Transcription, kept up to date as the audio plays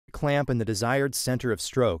clamp in the desired center of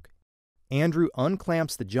stroke, Andrew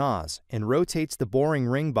unclamps the jaws and rotates the boring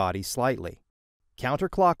ring body slightly,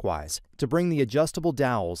 counterclockwise, to bring the adjustable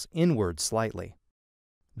dowels inward slightly.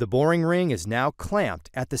 The boring ring is now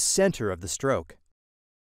clamped at the center of the stroke.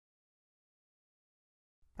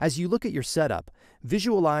 As you look at your setup,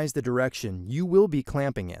 visualize the direction you will be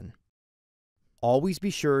clamping in. Always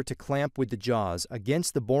be sure to clamp with the jaws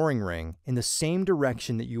against the boring ring in the same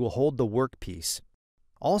direction that you will hold the workpiece.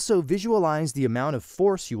 Also, visualize the amount of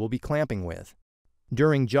force you will be clamping with.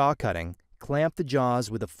 During jaw cutting, clamp the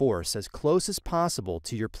jaws with a force as close as possible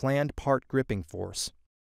to your planned part gripping force.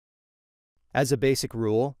 As a basic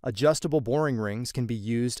rule, adjustable boring rings can be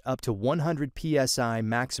used up to 100 psi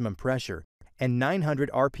maximum pressure and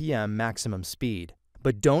 900 RPM maximum speed,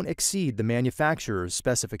 but don't exceed the manufacturer's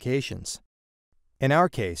specifications. In our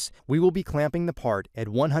case, we will be clamping the part at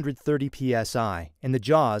 130 psi and the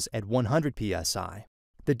jaws at 100 psi.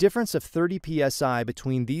 The difference of 30 psi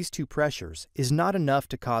between these two pressures is not enough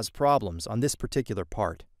to cause problems on this particular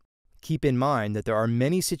part. Keep in mind that there are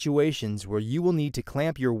many situations where you will need to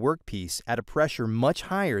clamp your workpiece at a pressure much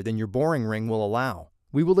higher than your boring ring will allow.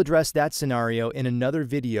 We will address that scenario in another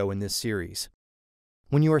video in this series.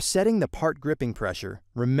 When you are setting the part gripping pressure,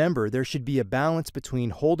 remember there should be a balance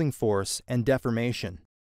between holding force and deformation.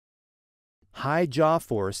 High jaw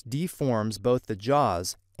force deforms both the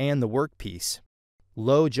jaws and the workpiece.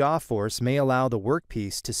 Low jaw force may allow the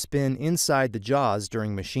workpiece to spin inside the jaws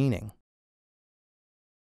during machining.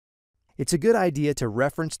 It's a good idea to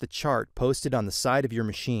reference the chart posted on the side of your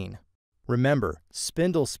machine. Remember,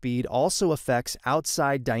 spindle speed also affects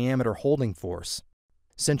outside diameter holding force.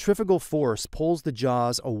 Centrifugal force pulls the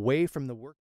jaws away from the work.